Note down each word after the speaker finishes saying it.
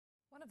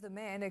One of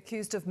the men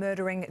accused of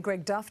murdering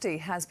Greg Dufty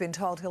has been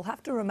told he'll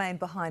have to remain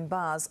behind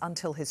bars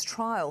until his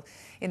trial.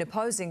 In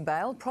opposing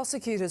bail,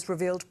 prosecutors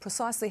revealed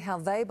precisely how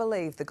they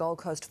believe the Gold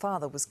Coast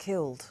father was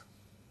killed.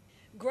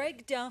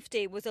 Greg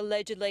Dufty was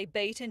allegedly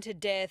beaten to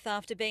death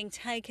after being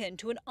taken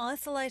to an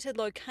isolated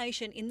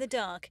location in the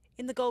dark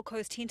in the Gold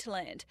Coast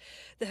hinterland.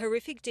 The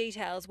horrific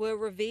details were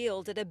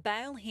revealed at a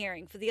bail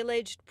hearing for the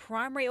alleged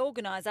primary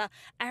organiser,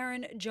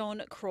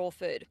 John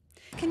Crawford.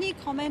 Can you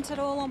comment at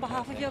all on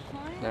behalf of your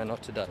client? No,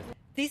 not today.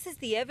 This is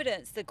the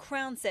evidence the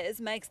Crown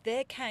says makes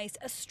their case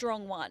a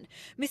strong one.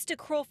 Mr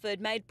Crawford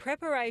made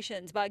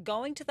preparations by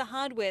going to the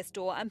hardware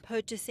store and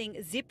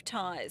purchasing zip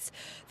ties.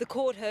 The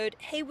court heard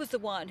he was the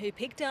one who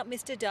picked up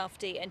Mr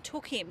Dufty and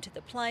took him to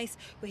the place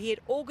where he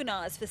had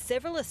organised for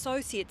several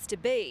associates to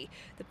be,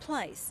 the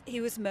place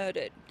he was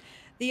murdered.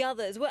 The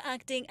others were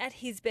acting at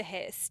his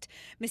behest.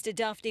 Mr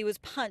Dufty was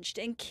punched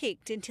and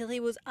kicked until he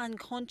was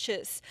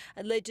unconscious,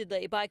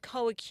 allegedly by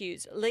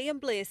co-accused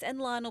Liam Bliss and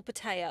Lionel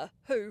Patea,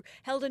 who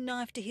held a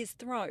knife to his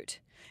throat.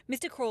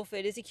 Mr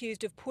Crawford is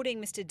accused of putting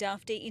Mr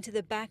Dufty into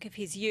the back of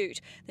his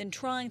ute, then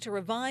trying to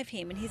revive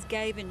him in his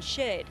Gaven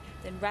shed,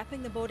 then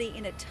wrapping the body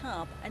in a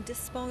tarp and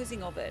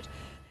disposing of it.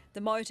 The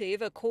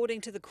motive,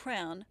 according to the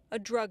Crown, a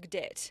drug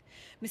debt.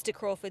 Mr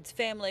Crawford's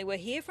family were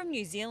here from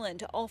New Zealand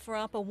to offer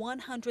up a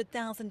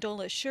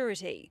 $100,000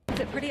 surety. Is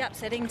it pretty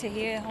upsetting to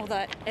hear all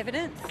that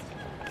evidence?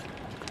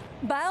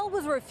 Bail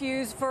was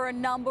refused for a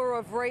number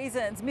of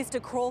reasons.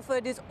 Mr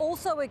Crawford is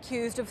also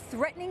accused of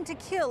threatening to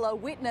kill a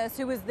witness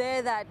who was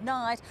there that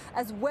night,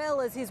 as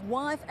well as his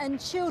wife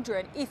and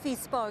children if he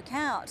spoke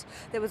out.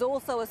 There was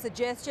also a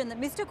suggestion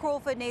that Mr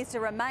Crawford needs to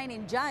remain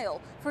in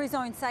jail for his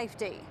own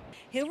safety.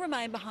 He'll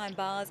remain behind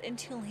bars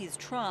until his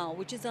trial,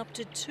 which is up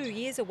to 2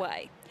 years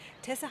away.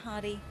 Tessa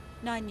Hardy,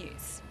 9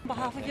 News. On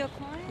behalf of your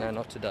client? No,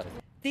 not today.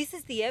 This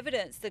is the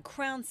evidence the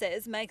Crown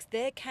says makes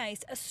their case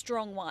a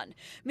strong one.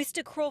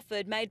 Mr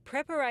Crawford made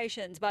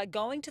preparations by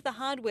going to the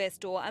hardware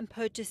store and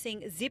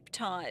purchasing zip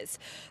ties.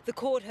 The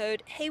court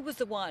heard he was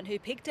the one who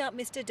picked up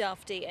Mr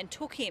Dufty and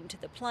took him to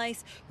the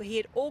place where he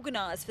had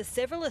organised for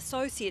several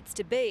associates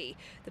to be,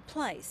 the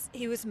place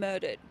he was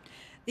murdered.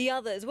 The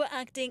others were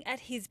acting at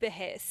his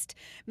behest.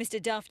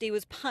 Mr Dufty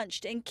was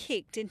punched and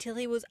kicked until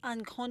he was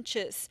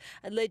unconscious,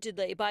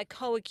 allegedly by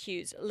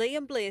co-accused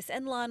Liam Bliss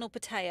and Lionel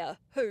Patea,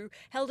 who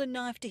held a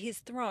knife to his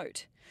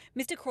throat.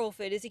 Mr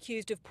Crawford is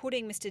accused of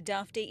putting Mr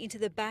Dufty into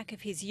the back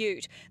of his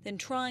ute, then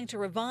trying to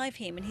revive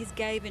him in his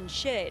Gaven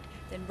shed,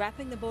 then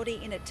wrapping the body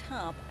in a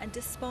tarp and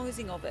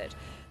disposing of it.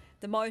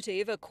 The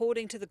motive,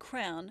 according to the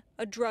Crown,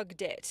 a drug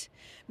debt.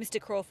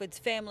 Mr Crawford's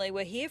family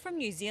were here from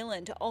New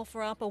Zealand to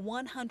offer up a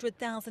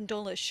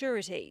 $100,000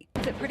 surety.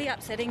 Is it pretty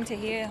upsetting to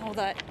hear all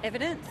that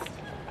evidence?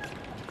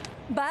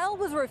 Bail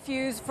was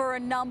refused for a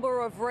number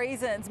of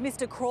reasons.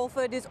 Mr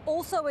Crawford is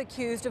also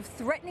accused of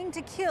threatening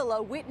to kill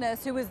a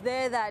witness who was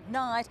there that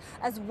night,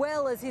 as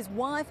well as his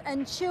wife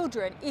and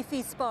children if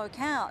he spoke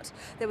out.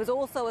 There was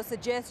also a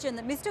suggestion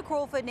that Mr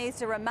Crawford needs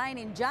to remain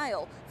in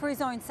jail for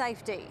his own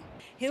safety.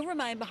 He'll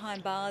remain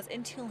behind bars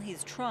until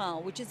his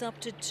trial, which is up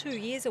to 2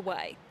 years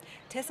away.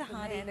 Tessa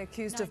Hardy. The man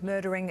accused of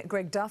murdering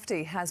Greg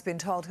Dufty has been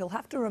told he'll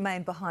have to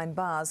remain behind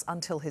bars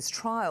until his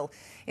trial.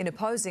 In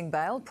opposing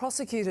bail,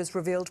 prosecutors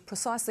revealed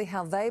precisely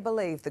how they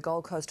believe the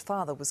Gold Coast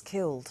father was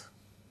killed.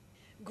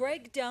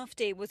 Greg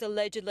Dufty was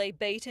allegedly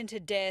beaten to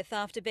death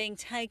after being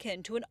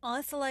taken to an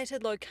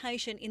isolated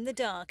location in the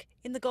dark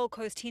in the Gold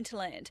Coast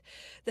hinterland.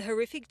 The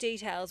horrific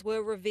details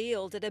were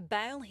revealed at a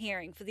bail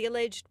hearing for the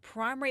alleged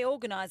primary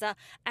organiser,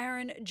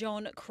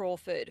 John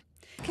Crawford.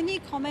 Can you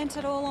comment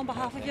at all on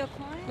behalf of your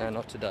client? No,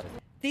 not today.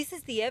 This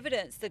is the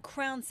evidence the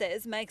Crown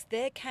says makes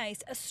their case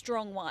a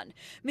strong one.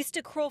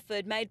 Mr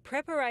Crawford made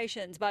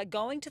preparations by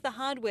going to the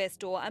hardware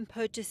store and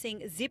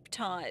purchasing zip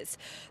ties.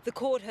 The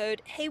court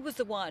heard he was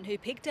the one who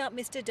picked up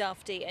Mr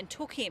Dufty and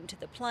took him to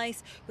the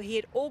place where he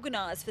had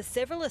organised for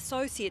several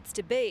associates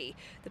to be,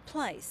 the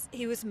place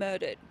he was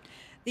murdered.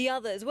 The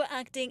others were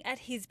acting at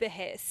his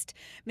behest.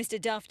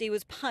 Mr Dufty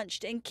was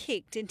punched and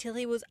kicked until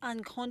he was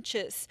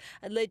unconscious,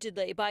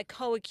 allegedly by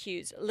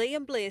co-accused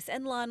Liam Bliss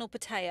and Lionel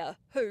Patea,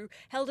 who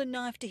held a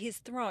knife to his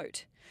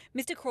throat.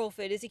 Mr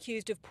Crawford is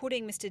accused of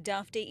putting Mr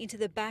Dufty into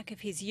the back of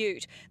his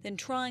ute, then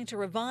trying to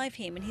revive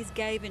him in his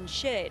Gaven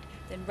shed,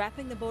 then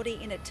wrapping the body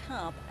in a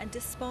tarp and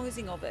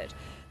disposing of it.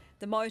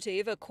 The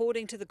motive,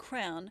 according to the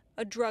Crown,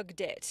 a drug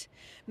debt.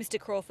 Mr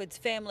Crawford's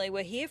family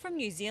were here from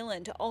New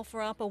Zealand to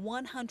offer up a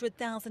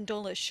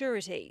 $100,000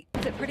 surety.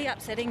 Is it pretty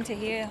upsetting to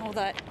hear all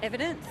that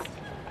evidence?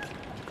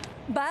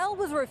 Bail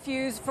was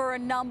refused for a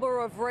number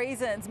of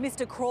reasons.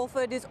 Mr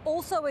Crawford is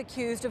also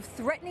accused of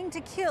threatening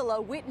to kill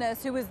a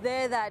witness who was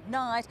there that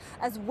night,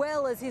 as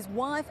well as his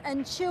wife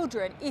and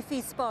children if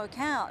he spoke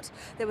out.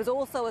 There was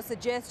also a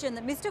suggestion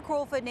that Mr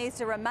Crawford needs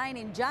to remain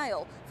in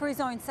jail for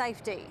his own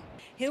safety.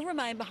 He'll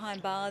remain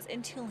behind bars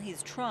until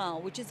his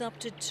trial, which is up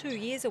to 2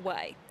 years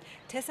away.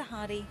 Tessa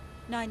Hardy,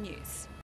 9 News.